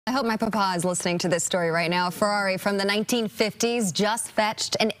I hope my papa is listening to this story right now. Ferrari from the 1950s just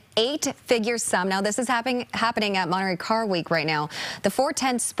fetched an 8-figure sum. Now, this is happening at Monterey Car Week right now. The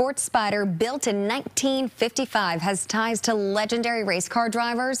 410 Sports Spider, built in 1955, has ties to legendary race car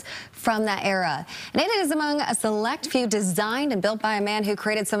drivers from that era. And it is among a select few designed and built by a man who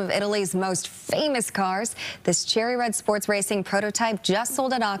created some of Italy's most famous cars. This cherry red sports racing prototype just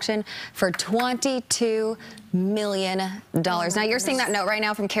sold at auction for $22 million. Now, you're seeing that note right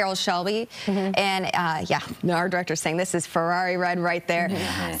now from Carroll Shelby. And yeah, our director's saying this is Ferrari red right there.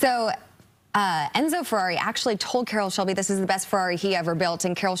 So Enzo Ferrari actually told Carroll Shelby this is the best Ferrari he ever built,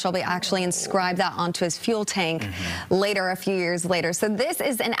 and Carroll Shelby actually inscribed that onto his fuel tank later, a few years later. So this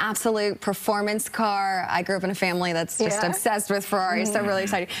is an absolute performance car. I grew up in a family that's just obsessed with Ferrari, so really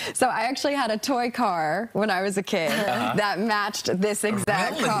excited. So I actually had a toy car when I was a kid that matched this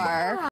exact car.